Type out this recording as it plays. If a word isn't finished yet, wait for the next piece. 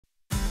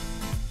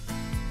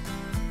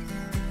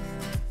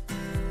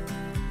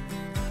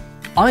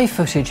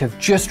iFootage have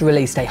just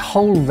released a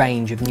whole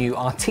range of new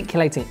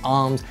articulating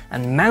arms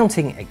and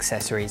mounting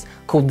accessories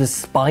called the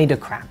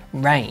Spider-Crab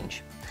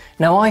range.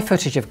 Now,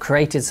 iFootage have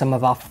created some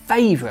of our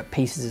favourite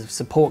pieces of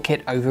support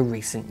kit over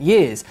recent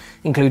years,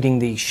 including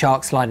the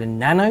Shark Slider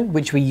Nano,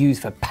 which we use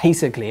for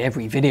basically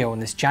every video on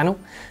this channel,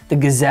 the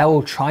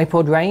Gazelle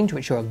tripod range,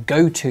 which are our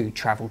go-to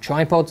travel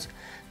tripods,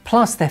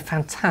 plus their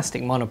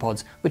fantastic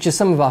monopods, which are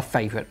some of our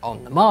favourite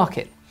on the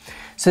market.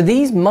 So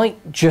these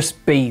might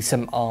just be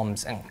some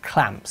arms and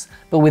clamps,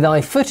 but with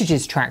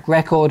iFootage's track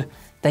record,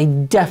 they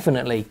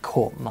definitely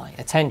caught my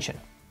attention.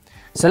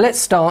 So let's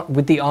start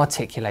with the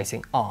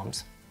articulating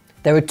arms.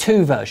 There are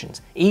two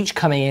versions, each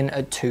coming in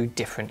at two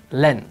different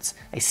lengths,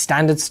 a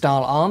standard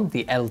style arm,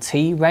 the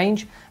LT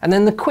range, and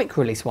then the quick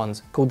release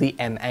ones called the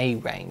MA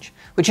range,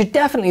 which are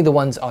definitely the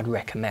ones I'd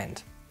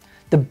recommend.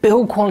 The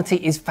build quality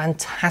is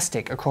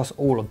fantastic across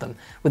all of them,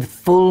 with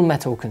full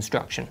metal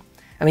construction.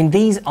 I mean,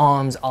 these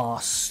arms are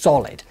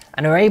solid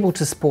and are able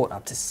to support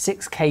up to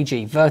 6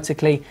 kg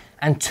vertically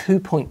and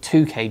 2.2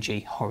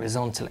 kg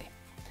horizontally.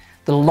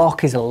 The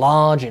lock is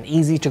large and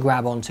easy to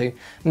grab onto,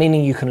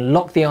 meaning you can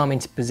lock the arm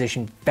into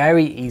position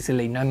very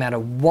easily no matter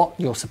what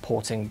you're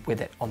supporting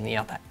with it on the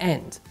other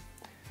end.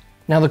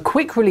 Now, the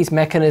quick release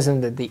mechanism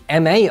that the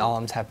MA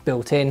arms have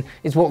built in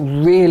is what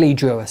really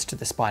drew us to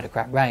the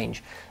Spider-Crab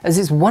range, as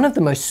it's one of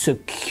the most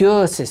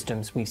secure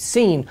systems we've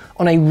seen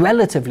on a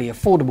relatively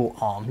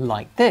affordable arm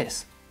like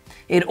this.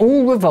 It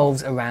all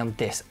revolves around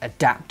this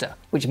adapter,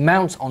 which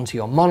mounts onto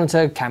your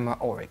monitor, camera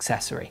or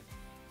accessory.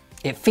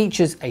 It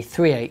features a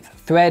 3/8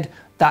 thread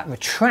that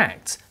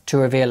retracts to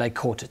reveal a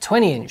 1/4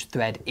 20-inch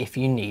thread if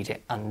you need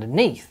it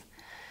underneath.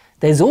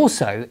 There's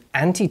also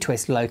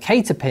anti-twist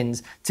locator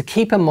pins to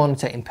keep a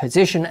monitor in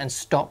position and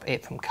stop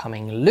it from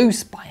coming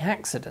loose by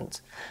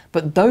accident.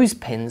 But those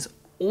pins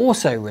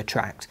also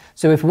retract,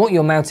 so if what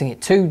you're mounting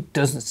it to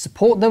doesn't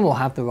support them or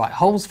have the right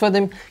holes for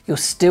them, you're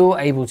still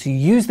able to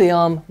use the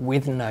arm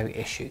with no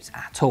issues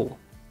at all.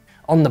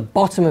 On the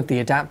bottom of the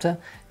adapter,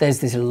 there's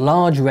this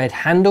large red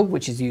handle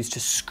which is used to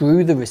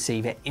screw the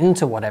receiver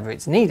into whatever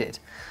it's needed,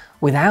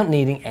 without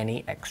needing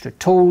any extra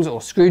tools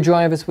or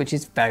screwdrivers, which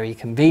is very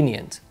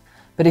convenient.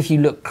 But if you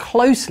look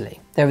closely,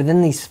 there are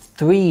then these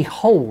 3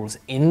 holes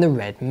in the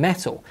red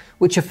metal,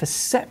 which are for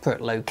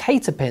separate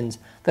locator pins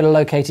that are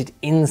located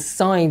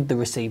inside the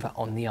receiver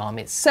on the arm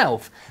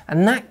itself,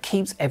 and that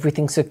keeps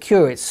everything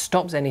secure. It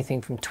stops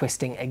anything from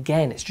twisting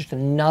again. It's just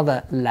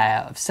another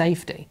layer of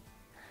safety.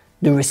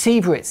 The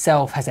receiver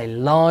itself has a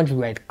large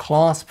red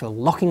clasp for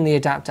locking the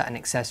adapter and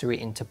accessory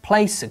into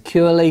place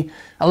securely,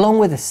 along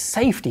with a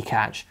safety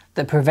catch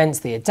that prevents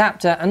the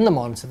adapter and the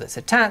monitor that's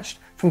attached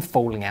from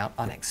falling out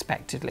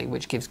unexpectedly,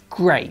 which gives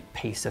great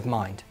peace of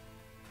mind.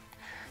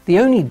 The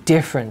only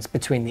difference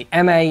between the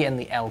MA and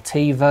the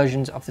LT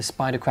versions of the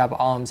Spider-Crab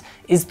arms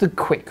is the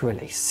quick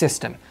release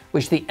system,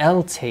 which the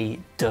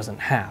LT doesn't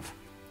have.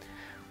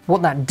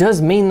 What that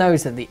does mean though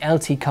is that the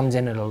LT comes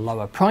in at a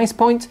lower price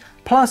point,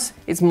 plus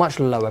it's much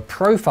lower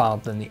profile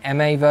than the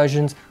MA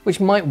versions, which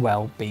might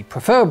well be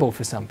preferable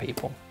for some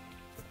people.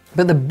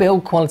 But the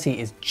build quality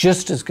is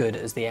just as good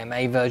as the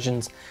MA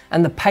versions,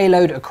 and the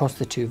payload across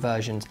the two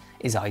versions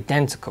is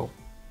identical.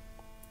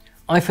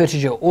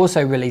 iFootage are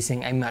also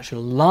releasing a much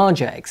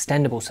larger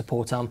extendable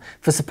support arm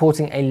for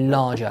supporting a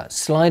larger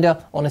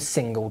slider on a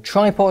single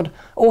tripod,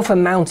 or for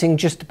mounting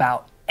just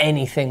about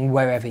anything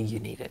wherever you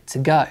need it to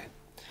go.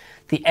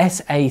 The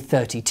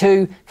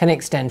SA32 can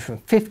extend from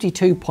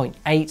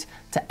 52.8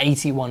 to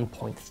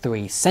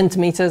 81.3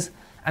 centimeters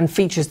and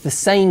features the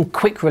same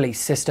quick release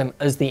system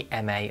as the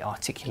MA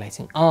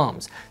articulating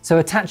arms, so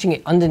attaching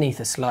it underneath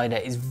a slider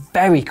is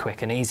very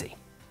quick and easy.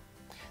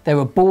 There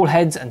are ball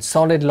heads and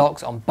solid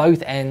locks on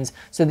both ends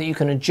so that you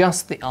can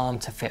adjust the arm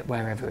to fit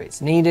wherever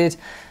it's needed,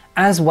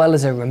 as well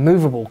as a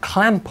removable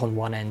clamp on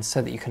one end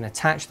so that you can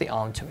attach the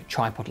arm to a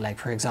tripod leg,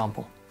 for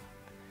example.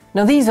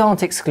 Now, these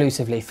aren't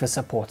exclusively for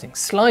supporting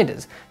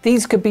sliders.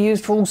 These could be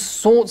used for all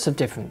sorts of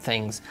different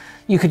things.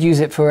 You could use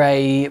it for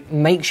a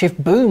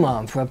makeshift boom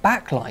arm for a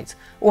backlight,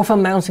 or for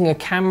mounting a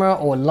camera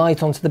or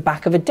light onto the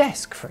back of a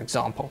desk, for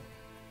example.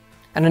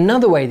 And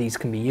another way these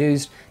can be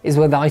used is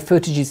with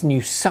iFootage's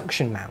new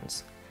suction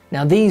mounts.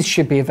 Now, these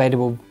should be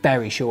available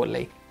very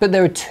shortly, but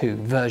there are two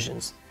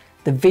versions.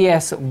 The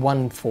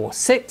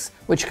VS146,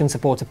 which can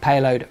support a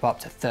payload of up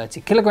to 30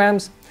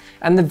 kilograms,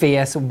 and the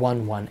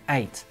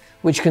VS118,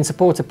 which can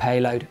support a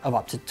payload of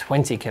up to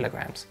 20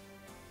 kilograms.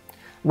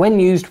 When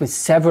used with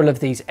several of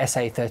these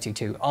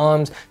SA32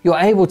 arms, you're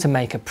able to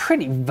make a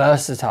pretty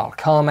versatile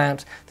car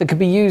mount that could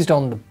be used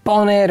on the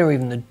bonnet or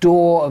even the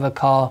door of a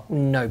car,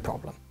 no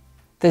problem.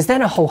 There's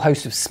then a whole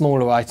host of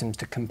smaller items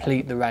to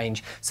complete the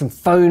range, some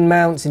phone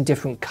mounts in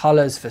different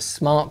colours for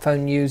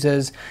smartphone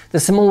users, the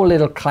small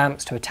little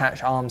clamps to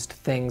attach arms to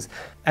things,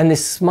 and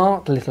this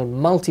smart little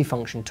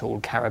multifunction tool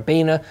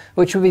carabiner,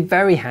 which will be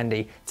very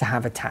handy to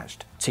have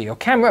attached to your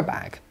camera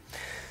bag.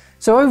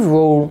 So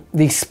overall,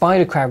 the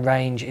Spider-Crab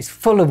range is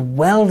full of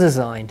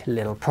well-designed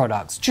little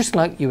products, just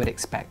like you would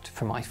expect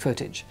from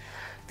iFootage.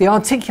 The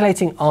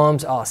articulating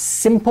arms are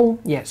simple,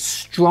 yet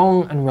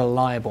strong and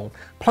reliable,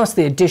 plus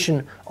the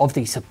addition of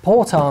the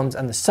support arms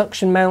and the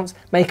suction mounts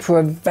make for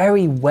a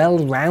very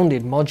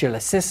well-rounded modular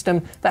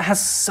system that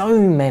has so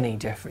many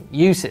different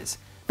uses.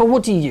 But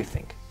what do you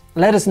think?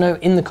 Let us know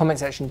in the comment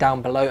section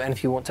down below, and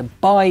if you want to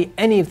buy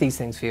any of these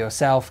things for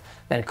yourself,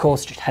 then of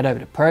course just head over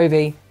to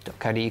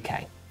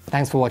proav.co.uk.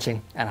 Thanks for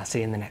watching, and I'll see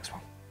you in the next one.